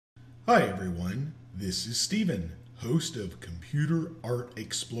Hi everyone, this is Stephen, host of Computer Art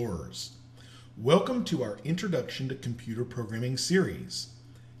Explorers. Welcome to our Introduction to Computer Programming series.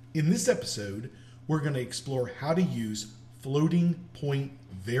 In this episode, we're going to explore how to use floating point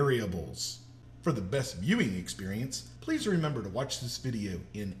variables. For the best viewing experience, please remember to watch this video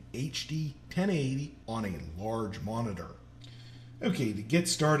in HD 1080 on a large monitor. Okay, to get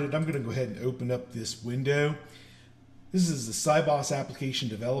started, I'm going to go ahead and open up this window. This is the Sybos application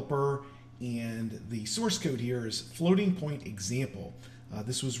developer, and the source code here is floating point example.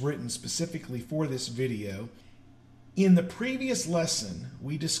 This was written specifically for this video. In the previous lesson,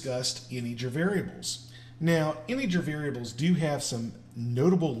 we discussed integer variables. Now, integer variables do have some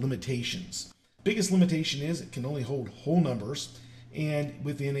notable limitations. Biggest limitation is it can only hold whole numbers and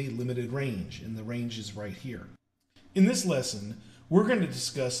within a limited range, and the range is right here. In this lesson, we're going to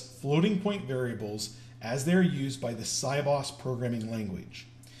discuss floating point variables as they're used by the Sybos programming language.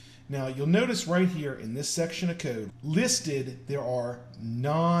 Now you'll notice right here in this section of code listed there are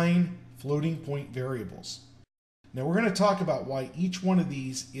 9 floating point variables. Now we're going to talk about why each one of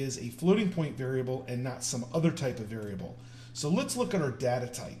these is a floating point variable and not some other type of variable. So let's look at our data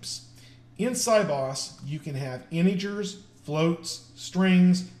types. In Sybos you can have integers, floats,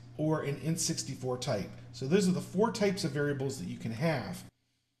 strings, or an int64 type. So those are the 4 types of variables that you can have.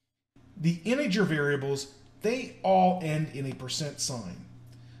 The integer variables, they all end in a % sign.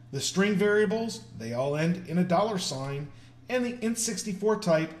 The string variables, they all end in a $sign, and the int64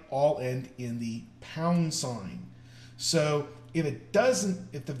 type all end in the pound sign. So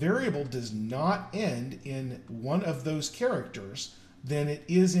if the variable does not end in one of those characters, then it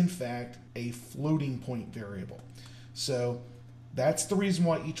is in fact a floating point variable. So that's the reason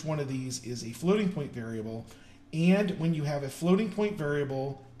why each one of these is a floating point variable. And when you have a floating point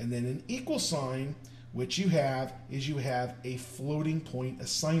variable and then an equal sign, what you have is you have a floating point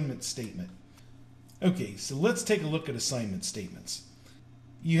assignment statement. Okay, so let's take a look at assignment statements.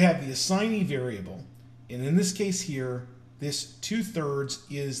 You have the assignee variable, and in this case here, this 2/3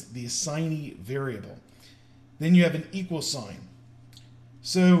 is the assignee variable. Then you have an equal sign.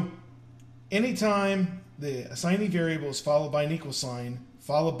 So anytime the assignee variable is followed by an equal sign,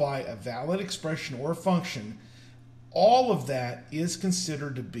 followed by a valid expression or a function, all of that is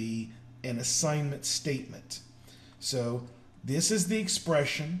considered to be an assignment statement. So this is the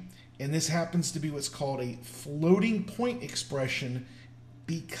expression, and this happens to be what's called a floating point expression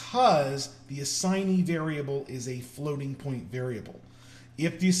because the assignee variable is a floating point variable.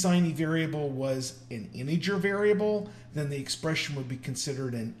 If the assignee variable was an integer variable, then the expression would be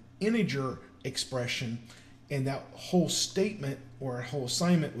considered an integer expression, and that whole statement or a whole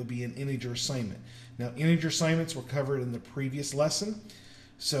assignment would be an integer assignment. Now, integer assignments were covered in the previous lesson.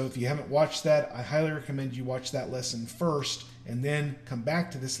 So if you haven't watched that, I highly recommend you watch that lesson first and then come back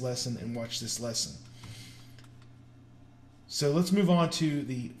to this lesson and watch this lesson. So let's move on to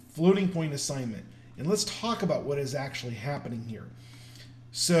the floating point assignment, and let's talk about what is actually happening here.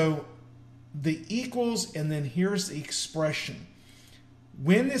 So the equals, and then here's the expression.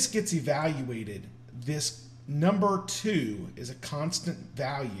 When this gets evaluated, this number 2 is a constant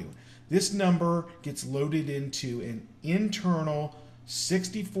value. This number gets loaded into an internal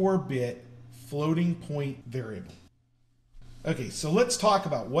 64-bit floating point variable. Okay, so let's talk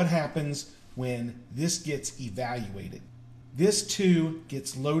about what happens when this gets evaluated. This 2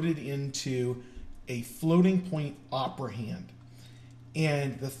 gets loaded into a floating point operand,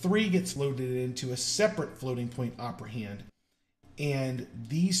 and the 3 gets loaded into a separate floating point operand, and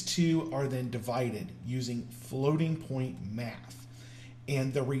these 2 are then divided using floating point math.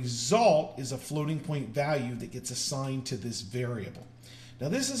 And the result is a floating point value that gets assigned to this variable. Now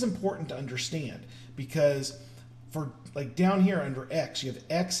this is important to understand because for like down here under x, you have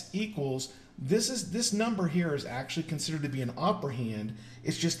x equals, this number here is actually considered to be an operand.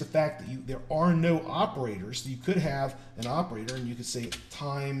 It's just the fact that there are no operators. So you could have an operator and you could say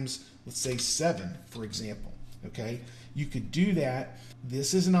times, let's say 7, for example. Okay, you could do that.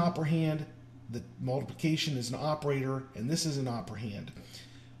 This is an operand, the multiplication is an operator, and this is an operand.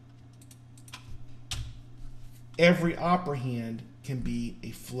 Every operand can be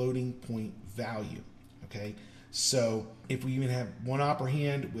a floating point value. Okay, so if we even have one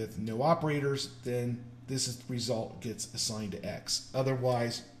operand with no operators, then this is the result gets assigned to x.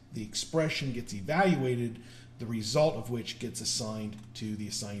 Otherwise, the expression gets evaluated, the result of which gets assigned to the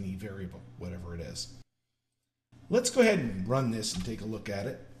assignee variable, whatever it is. Let's go ahead and run this and take a look at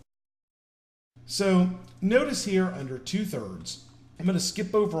it. So notice here under 2/3, I'm going to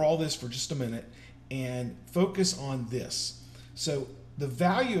skip over all this for just a minute and focus on this. So the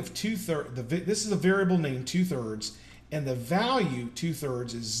value of 2/3, this is a variable named 2/3, and the value,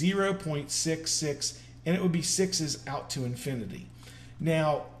 2/3, is 0.66, and it would be sixes out to infinity.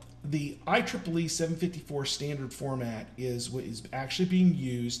 Now, the IEEE 754 standard format is what is actually being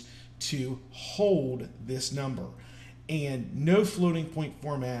used to hold this number. And no floating point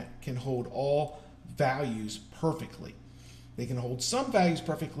format can hold all values perfectly. They can hold some values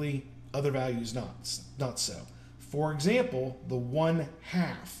perfectly, other values not so. For example, the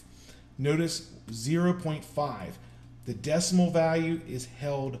 1/2. Notice 0.5. The decimal value is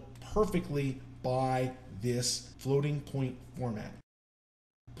held perfectly by this floating point format.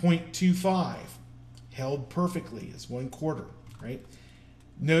 0.25 held perfectly as 1/4, right?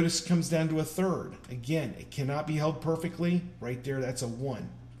 Notice it comes down to 1/3. Again, it cannot be held perfectly. Right there, that's a 1.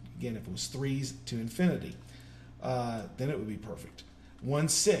 Again, if it was 3s to infinity, then it would be perfect.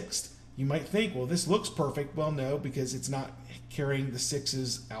 1/6. You might think, well, this looks perfect. Well, no, because it's not carrying the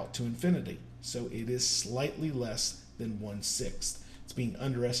sixes out to infinity. So it is slightly less than 1/6. It's being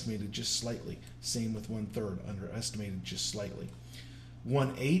underestimated just slightly. Same with 1/3, underestimated just slightly.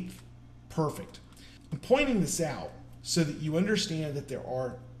 1/8, perfect. I'm pointing this out so that you understand that there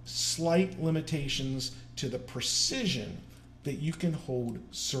are slight limitations to the precision that you can hold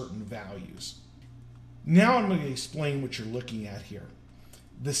certain values. Now I'm going to explain what you're looking at here.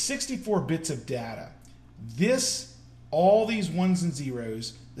 The 64 bits of data, all these ones and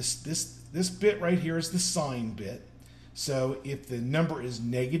zeros, this bit right here is the sign bit. So if the number is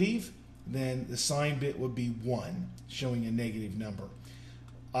negative, then the sign bit would be 1, showing a negative number.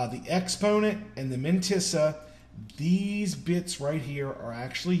 The exponent and the mantissa, these bits right here are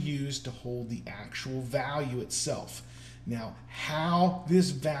actually used to hold the actual value itself. Now, how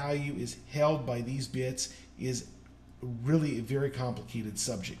this value is held by these bits is really a very complicated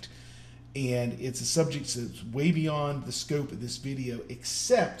subject. And it's a subject that's way beyond the scope of this video,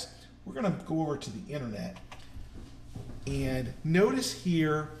 except we're going to go over to the internet. And notice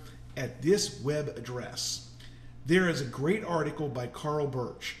here at this web address, there is a great article by Carl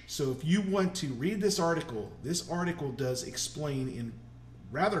Birch. So if you want to read this article does explain in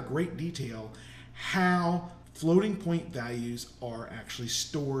rather great detail how floating point values are actually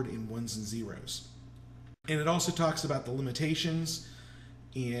stored in ones and zeros. And it also talks about the limitations.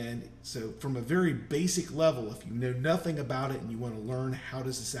 And so from a very basic level, if you know nothing about it and you want to learn how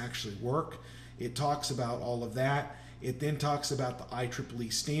does this actually work, it talks about all of that. It then talks about the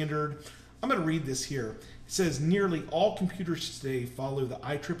IEEE standard. I'm going to read this here. It says, nearly all computers today follow the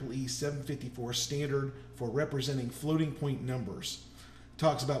IEEE 754 standard for representing floating point numbers. It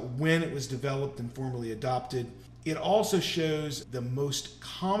talks about when it was developed and formally adopted. It also shows the most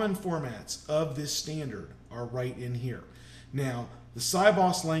common formats of this standard are right in here. Now, the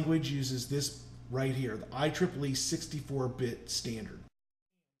SciBOS language uses this right here, the IEEE 64-bit standard.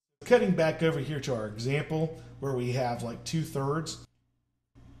 Cutting back over here to our example where we have like 2/3.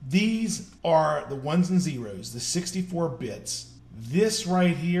 These are the ones and zeros, the 64 bits. This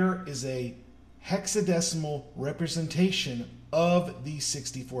right here is a hexadecimal representation of these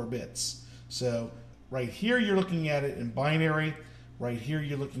 64 bits. So right here you're looking at it in binary, right here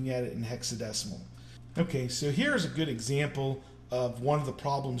you're looking at it in hexadecimal. Okay, so here's a good example of one of the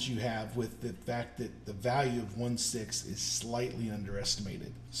problems you have with the fact that the value of 1/6 is slightly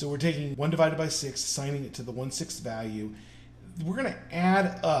underestimated. So we're taking 1 divided by 6, assigning it to the 1/6 value. We're going to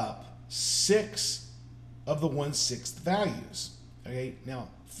add up 6 of the 1/6 values. Okay, now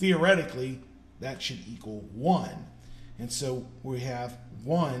theoretically that should equal 1. And so we have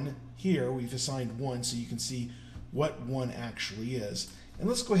 1 here, we've assigned 1 so you can see what 1 actually is. And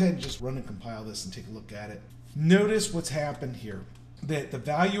let's go ahead and just run and compile this and take a look at it. Notice what's happened here, that the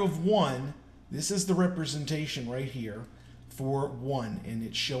value of 1, this is the representation right here for 1, and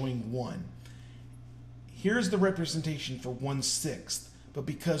it's showing 1. Here's the representation for 1/6, but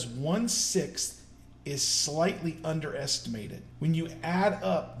because 1/6 is slightly underestimated, when you add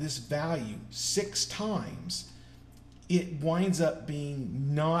up this value 6 times, it winds up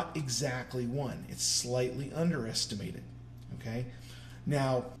being not exactly 1. It's slightly underestimated, okay?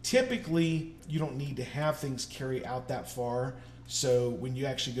 Now, typically, you don't need to have things carry out that far. So when you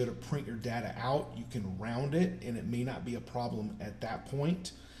actually go to print your data out, you can round it, and it may not be a problem at that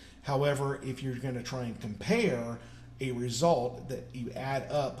point. However, if you're going to try and compare a result that you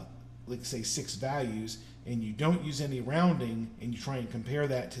add up, like say 6 values, and you don't use any rounding, and you try and compare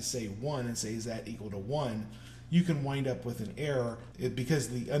that to say 1 and say, is that equal to 1? You can wind up with an error because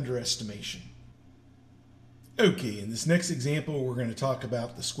of the underestimation. Okay, in this next example, we're going to talk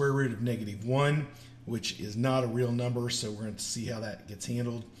about the square root of -1, which is not a real number, so we're going to see how that gets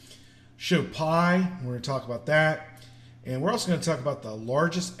handled. Show pi, we're going to talk about that. And we're also going to talk about the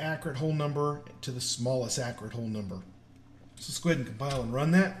largest accurate whole number to the smallest accurate whole number. So let's go ahead and compile and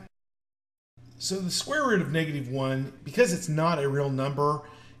run that. So the square root of -1, because it's not a real number,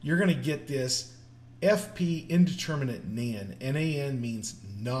 you're going to get this FP indeterminate NaN. NaN means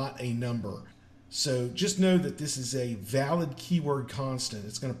not a number. So just know that this is a valid keyword constant.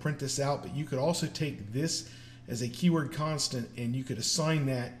 It's going to print this out, but you could also take this as a keyword constant and you could assign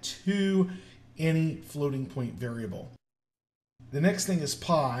that to any floating point variable. The next thing is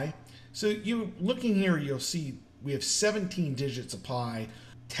pi. So you looking here, you'll see we have 17 digits of pi.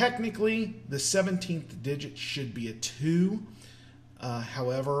 Technically, the 17th digit should be a 2.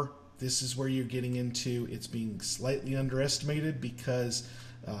 However, this is where you're getting into it's being slightly underestimated because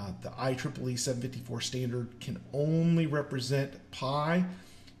the IEEE 754 standard can only represent pi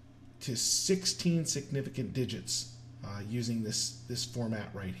to 16 significant digits using this format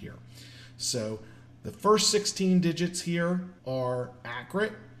right here. So the first 16 digits here are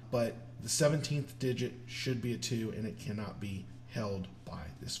accurate, but the 17th digit should be a 2 and it cannot be held by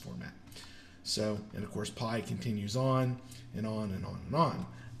this format. So, and of course pi continues on and on and on and on,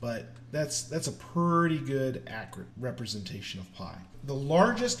 but that's a pretty good accurate representation of pi. The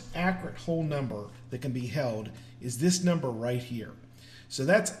largest accurate whole number that can be held is this number right here. So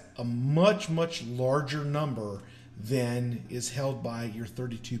that's a much larger number than is held by your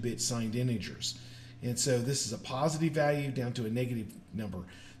 32-bit signed integers. And so this is a positive value down to a negative number.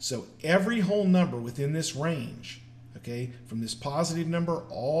 So every whole number within this range, okay, from this positive number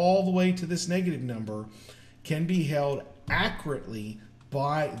all the way to this negative number, can be held accurately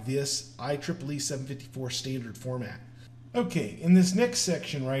by this IEEE 754 standard format. Okay, in this next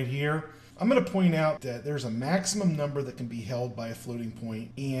section right here, I'm going to point out that there's a maximum number that can be held by a floating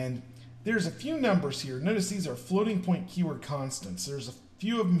point, and there's a few numbers here. Notice these are floating point keyword constants. There's a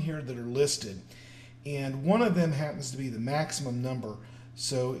few of them here that are listed, and one of them happens to be the maximum number.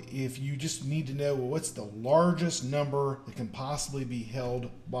 So if you just need to know, well, what's the largest number that can possibly be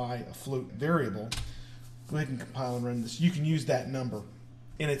held by a float variable, go ahead and compile and run this. You can use that number.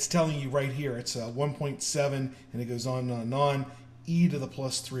 And it's telling you right here, it's 1.7, and it goes on and on, e to the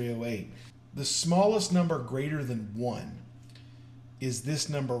plus 308. The smallest number greater than 1 is this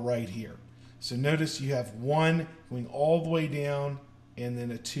number right here. So notice you have 1 going all the way down, and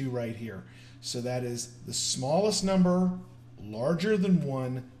then a 2 right here. So that is the smallest number larger than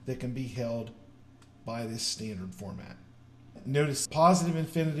 1 that can be held by this standard format. Notice positive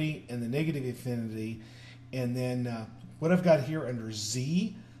infinity and the negative infinity, and then what I've got here under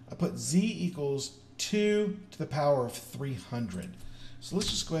z, I put z equals 2 to the power of 300. So let's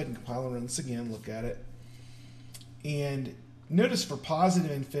just go ahead and compile and run this again, look at it. And notice for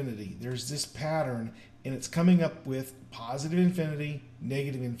positive infinity, there's this pattern, and it's coming up with positive infinity,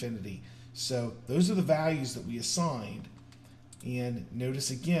 negative infinity. So those are the values that we assigned. And notice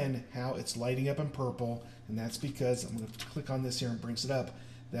again how it's lighting up in purple, and that's because I'm going to click on this here and brings it up.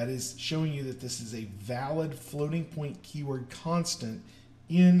 That is showing you that this is a valid floating point keyword constant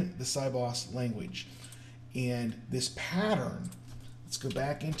in the Sybos language. And this pattern, let's go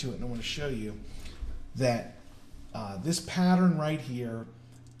back into it, and I want to show you that this pattern right here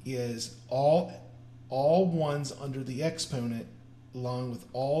is all ones under the exponent along with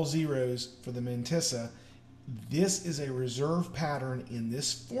all zeros for the mantissa. This is a reserved pattern in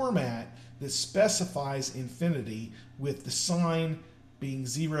this format that specifies infinity with the sign being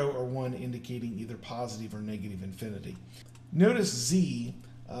 0 or 1 indicating either positive or negative infinity. Notice z,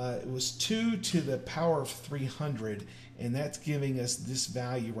 it was 2 to the power of 300, and that's giving us this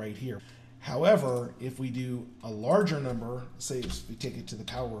value right here. However, if we do a larger number, say if we take it to the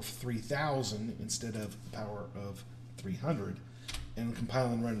power of 3000 instead of the power of 300, and compile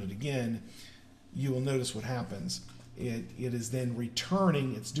and run it again, you will notice what happens. It is then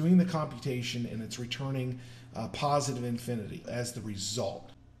returning, it's doing the computation, and it's returning positive infinity as the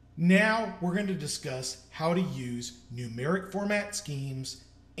result. Now we're going to discuss how to use numeric format schemes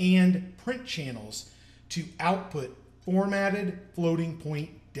and print channels to output formatted floating point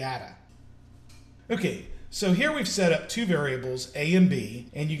data. Okay, so here we've set up two variables, a and b,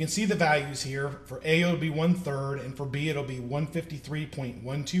 and you can see the values here. For a it'll be 1/3, and for b it'll be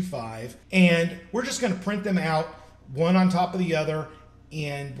 153.125, and we're just going to print them out one on top of the other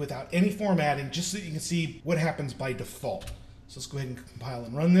and without any formatting, just so you can see what happens by default. So let's go ahead and compile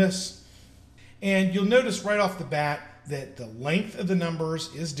and run this. And you'll notice right off the bat that the length of the numbers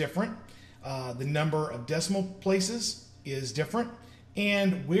is different. The number of decimal places is different.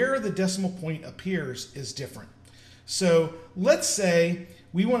 And where the decimal point appears is different. So let's say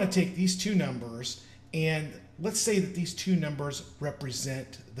we want to take these two numbers and let's say that these two numbers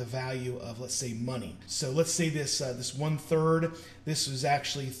represent the value of, let's say, money. So let's say this this 1/3, this was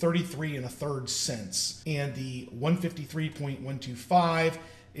actually 33 1/3 cents, and the 153.125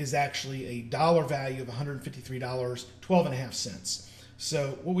 is actually a dollar value of $153, 12.5 cents.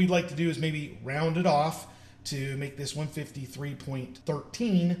 So what we'd like to do is maybe round it off to make this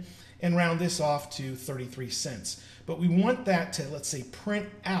 153.13 and round this off to 33 cents. But we want that to, let's say, print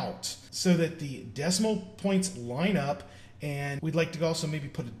out so that the decimal points line up, and we'd like to also maybe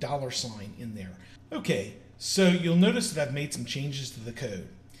put a dollar sign in there. Okay, so you'll notice that I've made some changes to the code.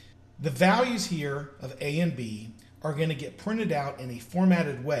 The values here of A and B are going to get printed out in a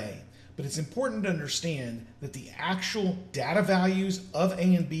formatted way, but it's important to understand that the actual data values of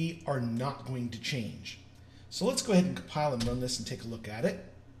A and B are not going to change. So let's go ahead and compile and run this and take a look at it.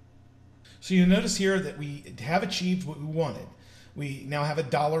 So you'll notice here that we have achieved what we wanted. We now have a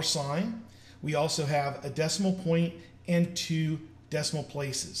dollar sign. We also have a decimal point and 2 decimal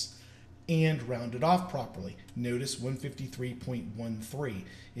places, and rounded off properly. Notice 153.13.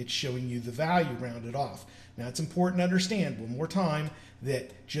 It's showing you the value rounded off. Now it's important to understand one more time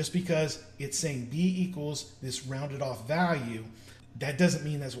that just because it's saying B equals this rounded off value, that doesn't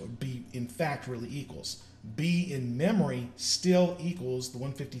mean that's what B in fact really equals. B in memory still equals the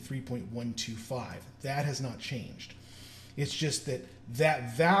 153.125. That has not changed. It's just that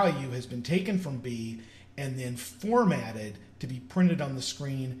that value has been taken from B and then formatted to be printed on the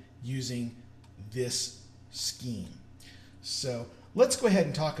screen using this scheme. So let's go ahead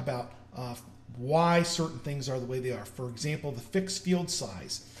and talk about why certain things are the way they are. For example, the fixed field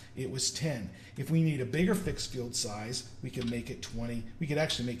size, it was 10. If we need a bigger fixed field size, we can make it 20. We could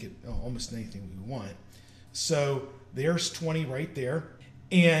actually make it almost anything we want. So there's 20 right there.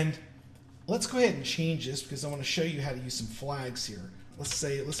 And let's go ahead and change this because I want to show you how to use some flags here.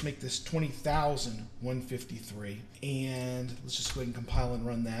 Let's make this 20,153, and let's just go ahead and compile and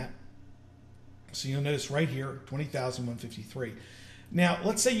run that. So you'll notice right here, 20,153. Now,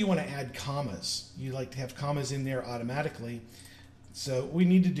 let's say you want to add commas. You like to have commas in there automatically. So what we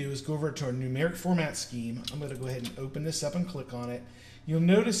need to do is go over to our numeric format scheme. I'm going to go ahead and open this up and click on it. You'll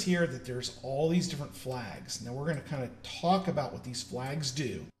notice here that there's all these different flags. Now we're going to kind of talk about what these flags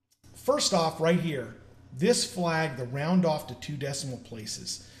do. First off, right here, this flag, the round off to 2 decimal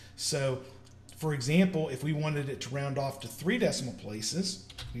places. So for example, if we wanted it to round off to 3 decimal places,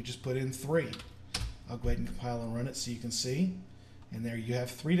 we just put in 3. I'll go ahead and compile and run it so you can see. And there you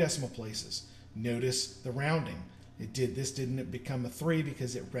have 3 decimal places. Notice the rounding. This didn't become a 3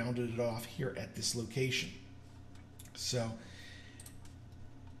 because it rounded it off here at this location. So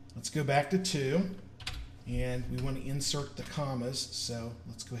let's go back to 2, and we want to insert the commas, so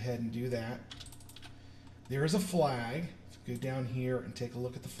let's go ahead and do that. There is a flag. Go down here and take a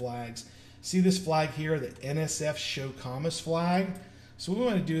look at the flags. See this flag here, the NSF show commas flag? So what we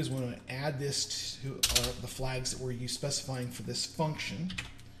want to do is we want to add this to the flags that we're specifying for this function.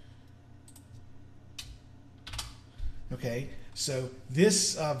 Okay, so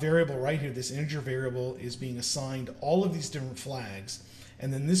this variable right here, this integer variable, is being assigned all of these different flags,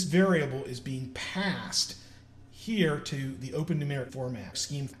 and then this variable is being passed here to the open numeric format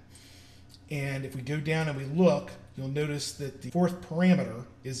scheme. And if we go down and we look, you'll notice that the 4th parameter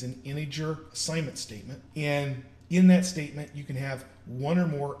is an integer assignment statement, and in that statement you can have 1 or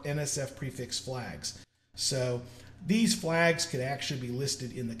more NSF prefix flags. So these flags could actually be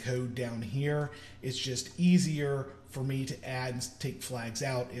listed in the code down here. It's just easier for me to add and take flags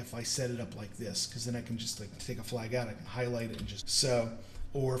out if I set it up like this, because then I can just take a flag out, I can highlight it and just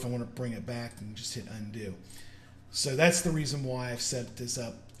or if I want to bring it back, and just hit undo. So that's the reason why I've set this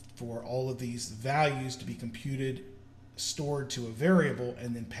up for all of these values to be computed, stored to a variable,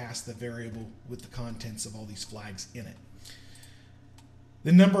 and then pass the variable with the contents of all these flags in it.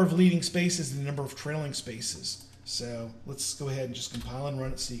 The number of leading spaces and the number of trailing spaces. So let's go ahead and just compile and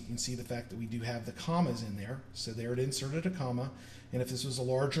run it so you can see the fact that we do have the commas in there. So there it inserted a comma, and if this was a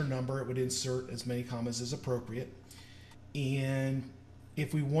larger number, it would insert as many commas as appropriate. And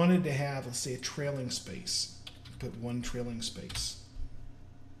if we wanted to have, let's say, a trailing space, put 1 trailing space.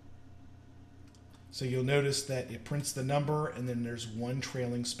 So you'll notice that it prints the number and then there's 1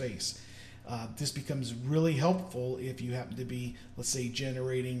 trailing space. This becomes really helpful if you happen to be, let's say,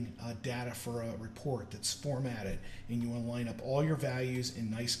 generating data for a report that's formatted, and you want to line up all your values in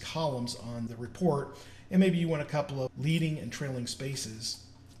nice columns on the report, and maybe you want a couple of leading and trailing spaces.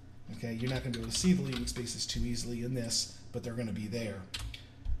 Okay, you're not going to be able to see the leading spaces too easily in this, but they're going to be there.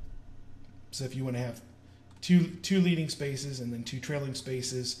 So if you want to have two leading spaces and then 2 trailing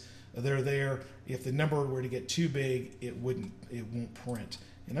spaces, they're there. If the number were to get too big, it won't print.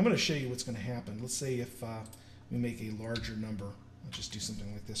 And I'm going to show you what's going to happen. Let's say if We make a larger number. I'll just do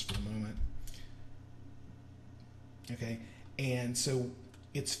something like this for the moment. Okay, and so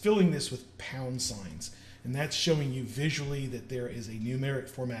it's filling this with pound signs, and that's showing you visually that there is a numeric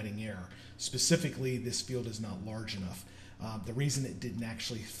formatting error. Specifically, this field is not large enough. The reason it didn't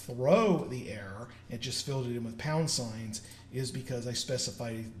actually throw the error, it just filled it in with pound signs, is because I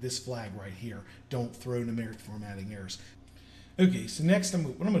specified this flag right here. Don't throw numeric formatting errors. Okay, so next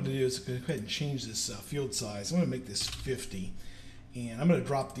what I'm going to do is go ahead and change this field size. I'm going to make this 50, and I'm going to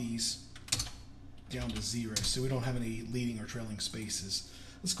drop these down to 0 so we don't have any leading or trailing spaces.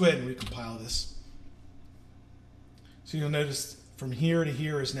 Let's go ahead and recompile this. So you'll notice from here to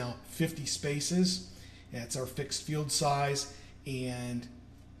here is now 50 spaces. That's our fixed field size, and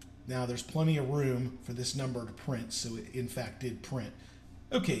now there's plenty of room for this number to print, so it in fact did print.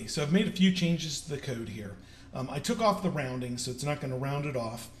 Okay, so I've made a few changes to the code here. I took off the rounding, so it's not going to round it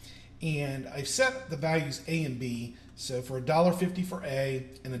off, and I've set the values A and B, so for $1.50 for A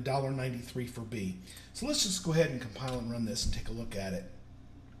and $1.93 for B. So let's just go ahead and compile and run this and take a look at it.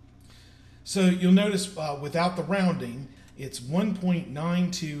 So you'll notice without the rounding, it's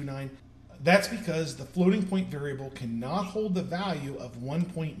 1.929. That's because the floating point variable cannot hold the value of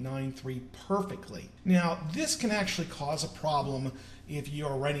 1.93 perfectly. Now, this can actually cause a problem if you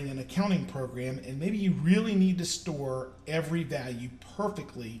are writing an accounting program and maybe you really need to store every value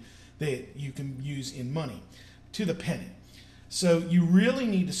perfectly that you can use in money to the penny. So you really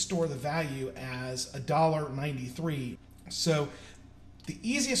need to store the value as $1.93. So the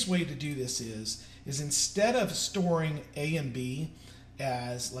easiest way to do this is instead of storing A and B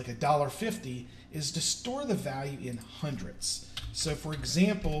as like $1.50, is to store the value in hundreds. So for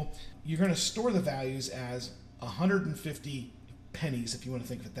example, you're going to store the values as 150 pennies, if you want to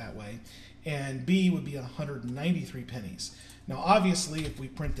think of it that way, and B would be 193 pennies. Now obviously if we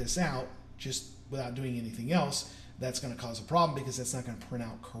print this out just without doing anything else, that's going to cause a problem because that's not going to print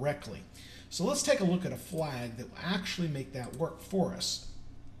out correctly. So let's take a look at a flag that will actually make that work for us.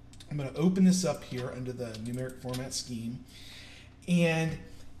 I'm going to open this up here under the numeric format scheme, and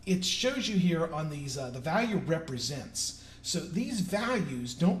it shows you here on these the value represents. So these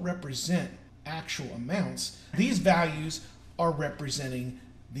values don't represent actual amounts. These values are representing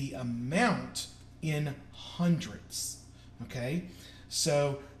the amount in hundreds. Okay,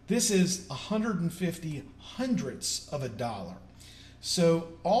 so this is 150 hundredths of a dollar. So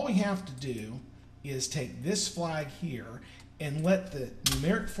all we have to do is take this flag here and let the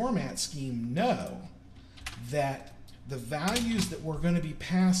numeric format scheme know that the values that we're going to be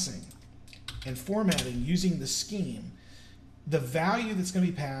passing and formatting using the scheme, the value that's going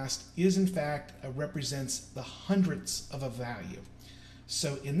to be passed is in fact represents the hundredths of a value.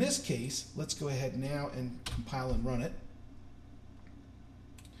 So in this case, let's go ahead now and compile and run it.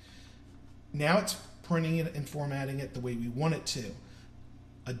 Now it's printing it and formatting it the way we want it to.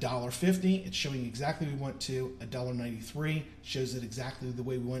 $1.50, it's showing exactly what we want to. $1.93 shows it exactly the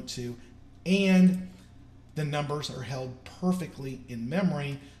way we want to. And the numbers are held perfectly in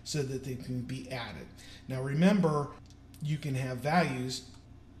memory so that they can be added. Now remember, you can have values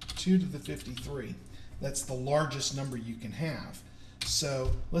 2 to the 53. That's the largest number you can have.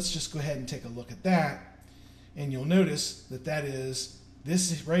 So let's just go ahead and take a look at that. And you'll notice that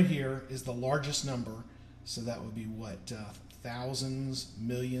this right here is the largest number. So that would be what? Thousands,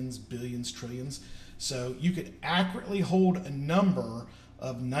 millions, billions, trillions. So you could accurately hold a number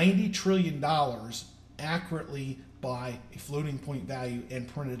of $90 trillion accurately by a floating point value and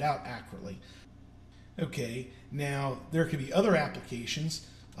print it out accurately. Okay, now there could be other applications.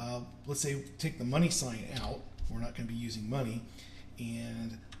 Let's say take the money sign out. We're not going to be using money.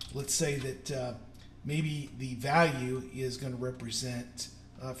 And let's say that maybe the value is going to represent,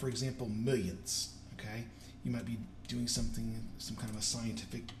 for example, millions. Okay, you might be doing some kind of a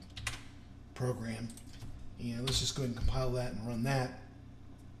scientific program. And let's just go ahead and compile that and run that.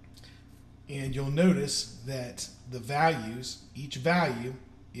 And you'll notice that the values, each value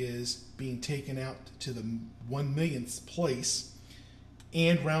is being taken out to the 1/millionth place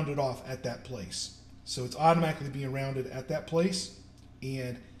and rounded off at that place. So it's automatically being rounded at that place,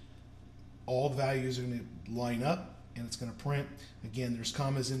 and all the values are going to line up and it's going to print. Again, there's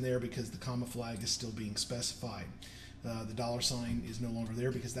commas in there because the comma flag is still being specified. The dollar sign is no longer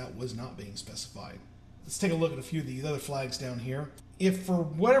there because that was not being specified. Let's take a look at a few of these other flags down here. If for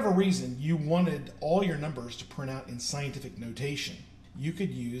whatever reason you wanted all your numbers to print out in scientific notation, you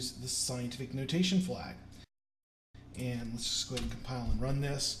could use the scientific notation flag. And let's just go ahead and compile and run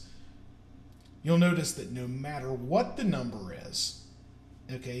this. You'll notice that no matter what the number is,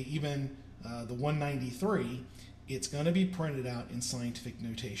 okay, even the 193, it's going to be printed out in scientific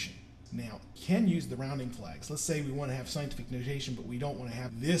notation. now can use the rounding flags. Let's say we want to have scientific notation, but we don't want to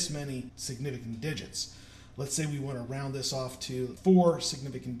have this many significant digits. Let's say we want to round this off to 4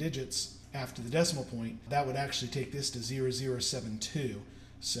 significant digits after the decimal point. That would actually take this to 0072.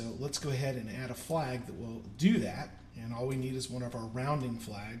 So let's go ahead and add a flag that will do that. And all we need is one of our rounding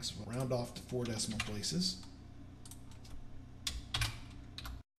flags. We'll round off to 4 decimal places.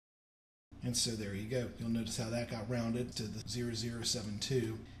 And so there you go. You'll notice how that got rounded to the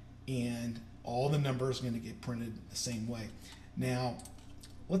 0072. And all the numbers are going to get printed the same way. Now,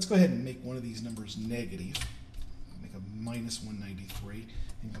 let's go ahead and make one of these numbers negative. Make a minus 193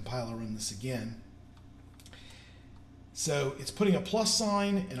 and compile and run this again. So it's putting a plus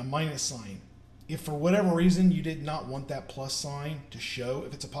sign and a minus sign. If for whatever reason you did not want that plus sign to show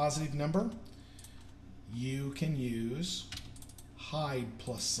if it's a positive number, you can use hide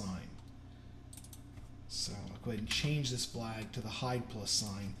plus sign. So I'll go ahead and change this flag to the hide plus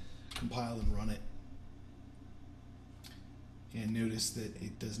sign, compile and run it. And notice that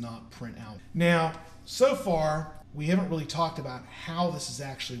it does not print out. Now, so far, we haven't really talked about how this is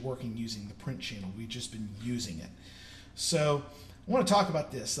actually working using the print channel. We've just been using it. So I want to talk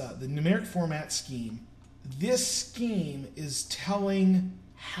about this, the numeric format scheme. This scheme is telling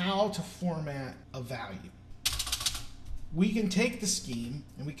how to format a value. We can take the scheme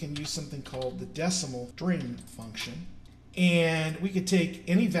and we can use something called the decimal string function. And we could take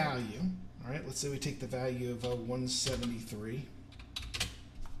any value. All right, let's say we take the value of 173.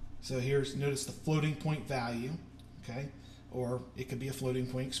 So here's, notice the floating point value, okay? Or it could be a floating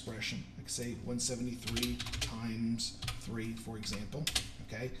point expression, like say 173 times 3, for example,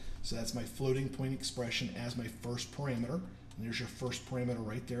 okay? So that's my floating point expression as my first parameter. And there's your first parameter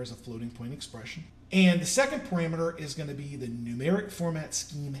right there as a floating point expression. And the second parameter is going to be the numeric format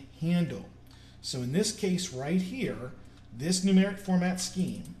scheme handle. So in this case right here, this numeric format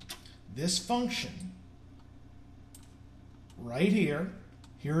scheme, this function right here,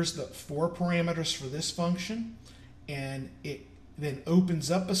 here's the 4 parameters for this function, and it then opens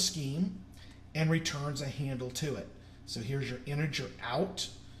up a scheme and returns a handle to it. So here's your integer out,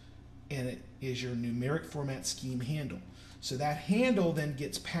 and it is your numeric format scheme handle. So that handle then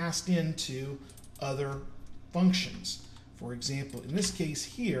gets passed into other functions. For example, in this case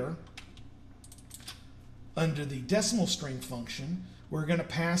here, under the decimal string function, we're going to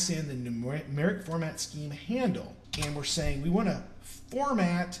pass in the numeric format scheme handle, and we're saying we want to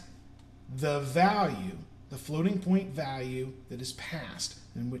format the value, the floating point value that is passed.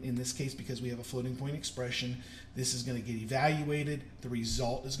 And in this case, because we have a floating point expression, this is going to get evaluated, the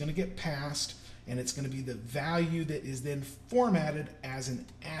result is going to get passed, and it's going to be the value that is then formatted as an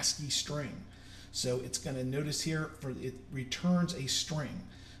ASCII string. So it's going to notice here, it returns a string.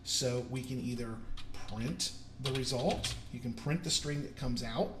 So we can either print the result, you can print the string that comes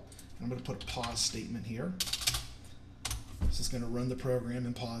out. I'm going to put a pause statement here. This is going to run the program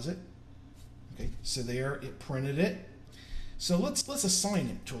and pause it. Okay, so there it printed it. So let's assign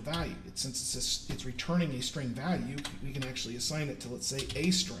it to a value. Since it's returning a string value, we can actually assign it to, let's say, a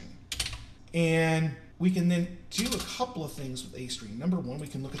string. And we can then do a couple of things with a string. Number one, we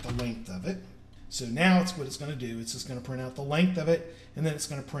can look at the length of it. So now it's what it's going to do. It's just going to print out the length of it, and then it's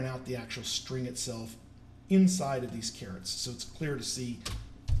going to print out the actual string itself inside of these carets. So it's clear to see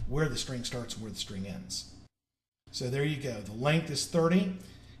where the string starts and where the string ends. So there you go. The length is 30,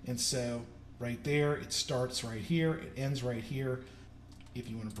 and so right there, it starts right here, it ends right here. If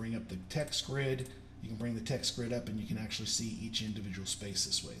you want to bring up the text grid, you can bring the text grid up and you can actually see each individual space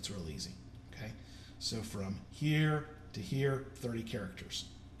this way. It's real easy. Okay, so from here to here, 30 characters.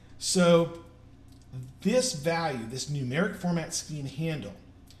 So this value, this numeric format scheme handle,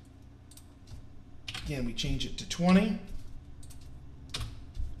 again, we change it to 20.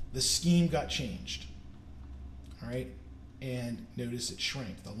 The scheme got changed. All right, and notice it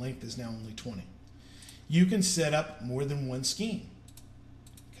shrank. The length is now only 20. You can set up more than one scheme.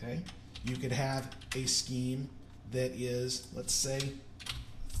 Okay, you could have a scheme that is, let's say,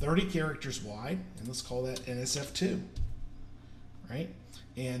 30 characters wide, and let's call that NSF2. Right,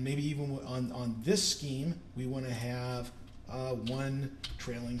 and maybe even on this scheme, we want to have one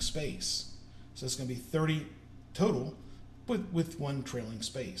trailing space. So it's going to be 30 total with one trailing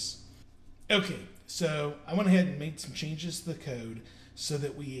space. Okay, so I went ahead and made some changes to the code so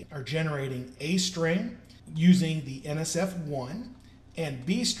that we are generating a string using the NSF1 and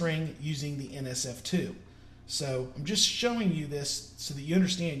B string using the NSF2. So I'm just showing you this so that you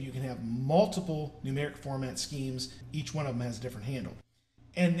understand you can have multiple numeric format schemes. Each one of them has a different handle.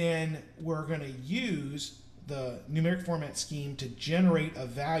 And then we're going to use the numeric format scheme to generate a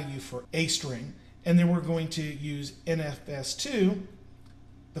value for a string. And then we're going to use NFS2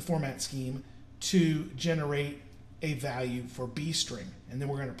 the format scheme to generate a value for B string. And then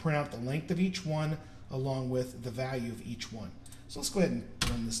we're going to print out the length of each one along with the value of each one. So let's go ahead and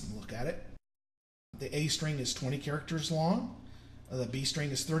run this and look at it. The A string is 20 characters long. The B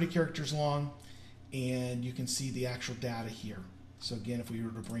string is 30 characters long. And you can see the actual data here. So again, if we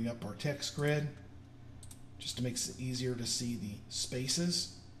were to bring up our text grid, just to make it easier to see the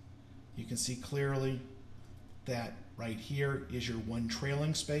spaces, you can see clearly that right here is your one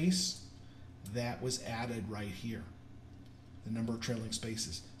trailing space. That was added right here, the number of trailing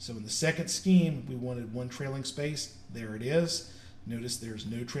spaces. So in the second scheme, we wanted one trailing space. There it is. Notice there's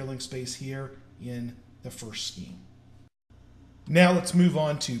no trailing space here in the first scheme. Now let's move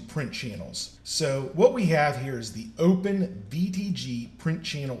on to print channels. So what we have here is the open VTG print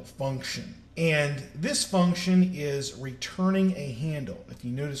channel function. And this function is returning a handle. If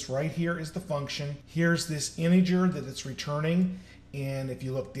you notice right here is the function. Here's this integer that it's returning. And if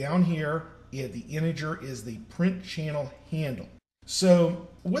you look down here, the integer is the print channel handle. So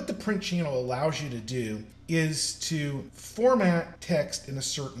what the print channel allows you to do is to format text in a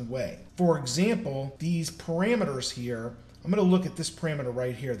certain way. For example, these parameters here, I'm going to look at this parameter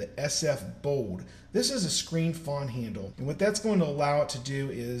right here, the SF bold. This is a screen font handle, and what that's going to allow it to do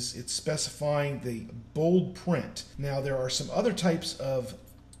is it's specifying the bold print. Now there are some other types of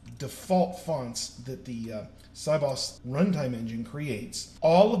default fonts that the Sybos runtime engine creates.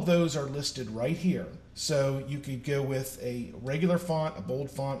 All of those are listed right here. So you could go with a regular font, a bold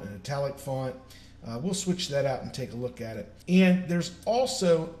font, an italic font. We'll switch that out and take a look at it. And there's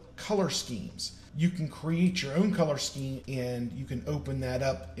also color schemes. You can create your own color scheme and you can open that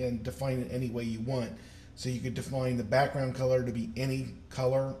up and define it any way you want. So you could define the background color to be any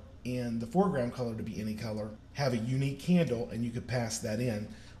color and the foreground color to be any color, have a unique handle, and you could pass that in.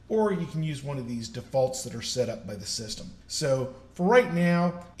 Or you can use one of these defaults that are set up by the system. So for right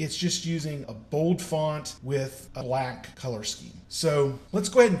now, it's just using a bold font with a black color scheme. So let's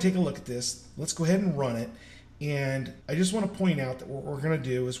go ahead and take a look at this. Let's go ahead and run it. And I just want to point out that what we're going to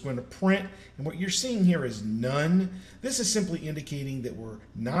do is we're going to print, and what you're seeing here is none. This is simply indicating that we're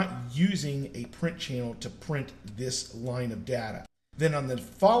not using a print channel to print this line of data. Then on the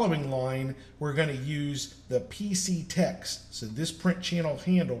following line, we're going to use the PC text. So this print channel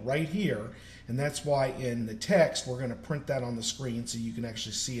handle right here, and that's why in the text, we're going to print that on the screen so you can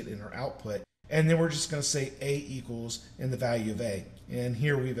actually see it in our output. And then we're just going to say A equals and the value of A. And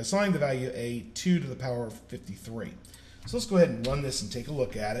here we've assigned the value of A 2 to the power of 53. So let's go ahead and run this and take a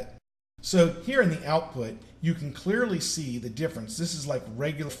look at it. So here in the output, you can clearly see the difference. This is like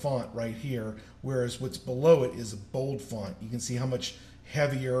regular font right here, whereas what's below it is a bold font. You can see how much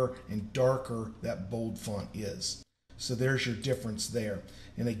heavier and darker that bold font is. So there's your difference there.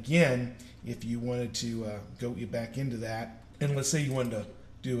 And again, if you wanted to go back into that, and let's say you wanted to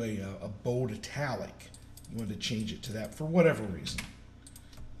do a bold italic, you wanted to change it to that for whatever reason.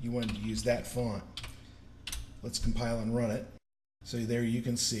 You wanted to use that font. Let's compile and run it. So there you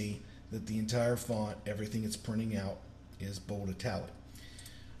can see that the entire font, everything it's printing out, is bold italic.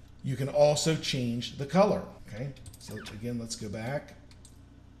 You can also change the color. Okay, so again, let's go back,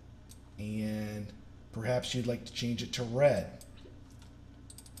 and perhaps you'd like to change it to red.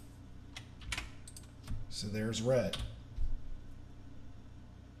 So there's red.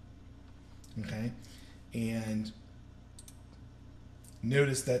 Okay, and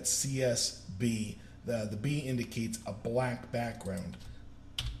notice that CSB, the B indicates a black background.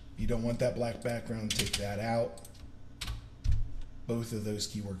 You don't want that black background, take that out. Both of those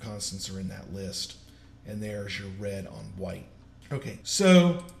keyword constants are in that list. And there's your red on white. Okay,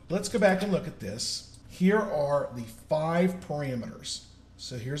 so let's go back and look at this. Here are the 5 parameters.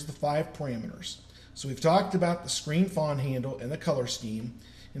 So here's the 5 parameters. So we've talked about the screen font handle and the color scheme.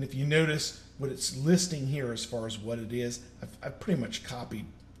 And if you notice what it's listing here as far as what it is, I've pretty much copied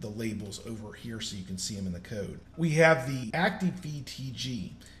the labels over here so you can see them in the code. We have the active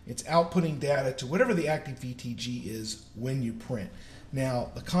VTG. It's outputting data to whatever the active VTG is when you print. Now,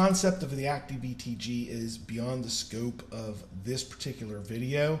 the concept of the active VTG is beyond the scope of this particular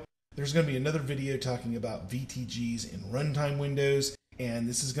video. There's going to be another video talking about VTGs in runtime windows, and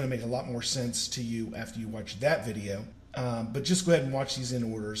this is going to make a lot more sense to you after you watch that video. But just go ahead and watch these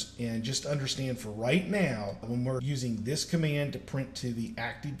in orders and just understand for right now, when we're using this command to print to the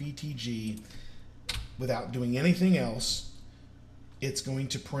active VTG without doing anything else, it's going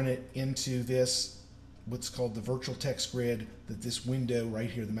to print it into this, what's called the virtual text grid that this window right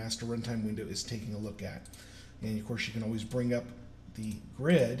here, the master runtime window, is taking a look at. And of course, you can always bring up the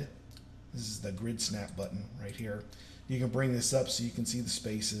grid. This is the grid snap button right here. You can bring this up so you can see the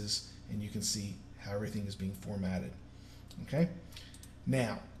spaces and you can see how everything is being formatted. Okay,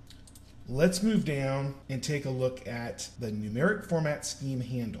 Now, let's move down and take a look at the numeric format scheme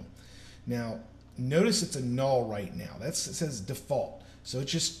handle. Now, notice it's a null right now. It says default. So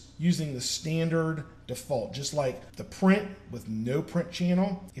it's just using the standard default, just like the print with no print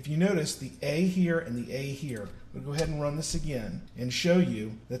channel. If you notice the A here and the A here, we'll go ahead and run this again and show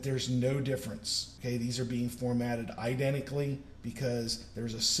you that there's no difference. Okay, these are being formatted identically because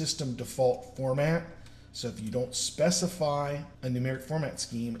there's a system default format. So if you don't specify a numeric format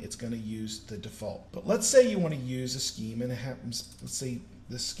scheme, it's going to use the default. But let's say you want to use a scheme and it happens, let's say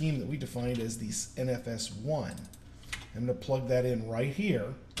the scheme that we defined as the NFS1. I'm going to plug that in right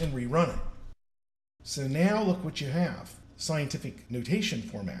here and rerun it. So now look what you have, scientific notation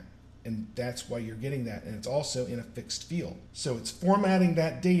format. And that's why you're getting that. And it's also in a fixed field. So it's formatting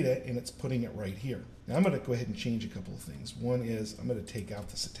that data and it's putting it right here. Now I'm going to go ahead and change a couple of things. One is I'm going to take out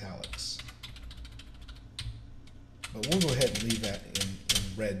this italics. But we'll go ahead and leave that in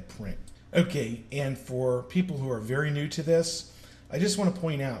red print. Okay, and for people who are very new to this, I just want to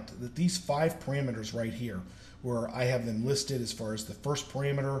point out that these 5 parameters right here, where I have them listed as far as the first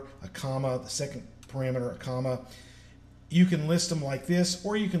parameter, a comma, the second parameter, a comma, you can list them like this,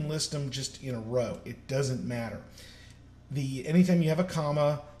 or you can list them just in a row. It doesn't matter. Anytime you have a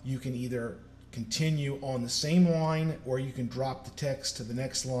comma, you can either continue on the same line, or you can drop the text to the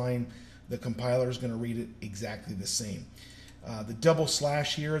next line. The compiler is going to read it exactly the same. The double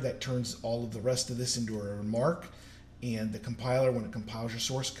slash here, that turns all of the rest of this into a remark, and the compiler, when it compiles your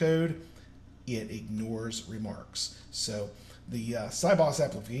source code, it ignores remarks. So the Sybos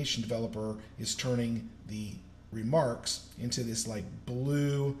application developer is turning the remarks into this like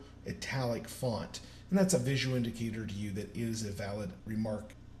blue italic font, and that's a visual indicator to you that it is a valid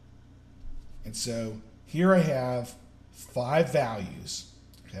remark. And so here I have 5 values,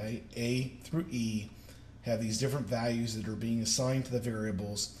 okay, A through E have these different values that are being assigned to the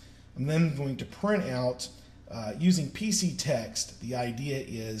variables. I'm then going to print out using PC text. The idea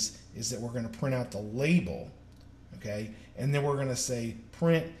is that we're going to print out the label, okay, and then we're going to say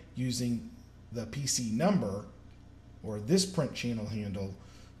print using the PC number, or this print channel handle,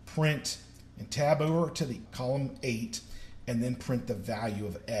 print and tab over to the column 8 and then print the value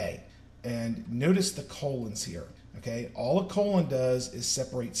of A. And notice the colons here, okay? All a colon does is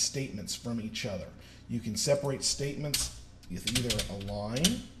separate statements from each other. You can separate statements with either a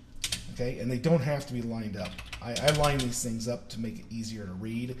line, okay, and they don't have to be lined up. I line these things up to make it easier to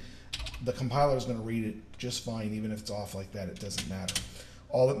read. The compiler is going to read it just fine, even if it's off like that, it doesn't matter.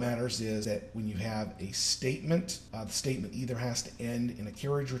 All that matters is that when you have a statement, the statement either has to end in a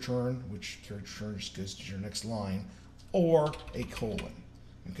carriage return, which carriage return just goes to your next line, or a colon,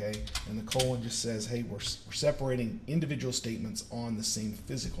 okay? And the colon just says, hey, we're separating individual statements on the same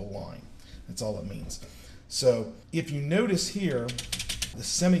physical line. That's all it means. So if you notice here, the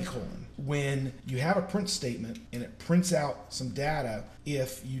semicolon, when you have a print statement and it prints out some data,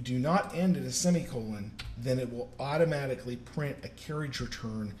 if you do not end at a semicolon, then it will automatically print a carriage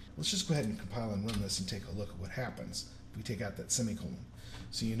return. Let's just go ahead and compile and run this and take a look at what happens if we take out that semicolon.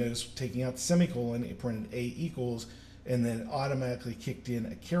 So you notice taking out the semicolon, it printed A equals, and then it automatically kicked in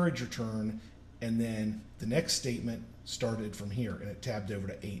a carriage return, and then the next statement started from here, and it tabbed over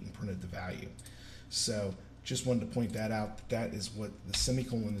to 8 and printed the value. So just wanted to point that out. That is what the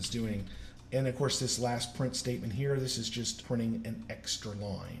semicolon is doing. And of course, this last print statement here, this is just printing an extra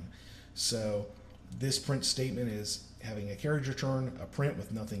line. So this print statement is having a carriage return. A print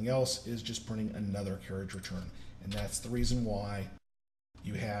with nothing else is just printing another carriage return. And that's the reason why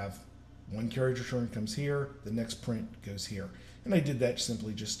you have one carriage return comes here, the next print goes here. And I did that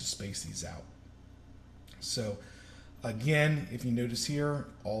simply just to space these out. So again, if you notice here,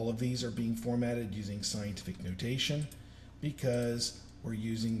 all of these are being formatted using scientific notation because we're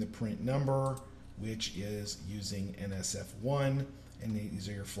using the print number, which is using NSF1, and these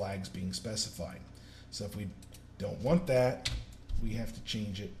are your flags being specified. So if we don't want that, we have to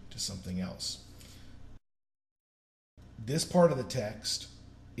change it to something else. This part of the text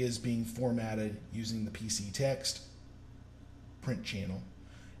is being formatted using the PC text print channel,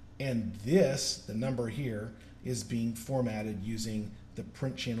 and this, the number here, is being formatted using the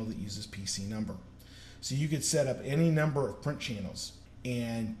print channel that uses PC number. So you could set up any number of print channels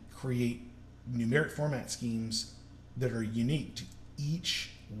and create numeric format schemes that are unique to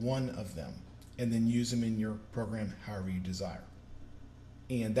each one of them, and then use them in your program however you desire.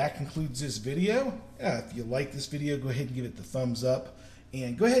 And that concludes this video. If you like this video, go ahead and give it the thumbs up,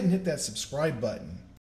 and go ahead and hit that subscribe button.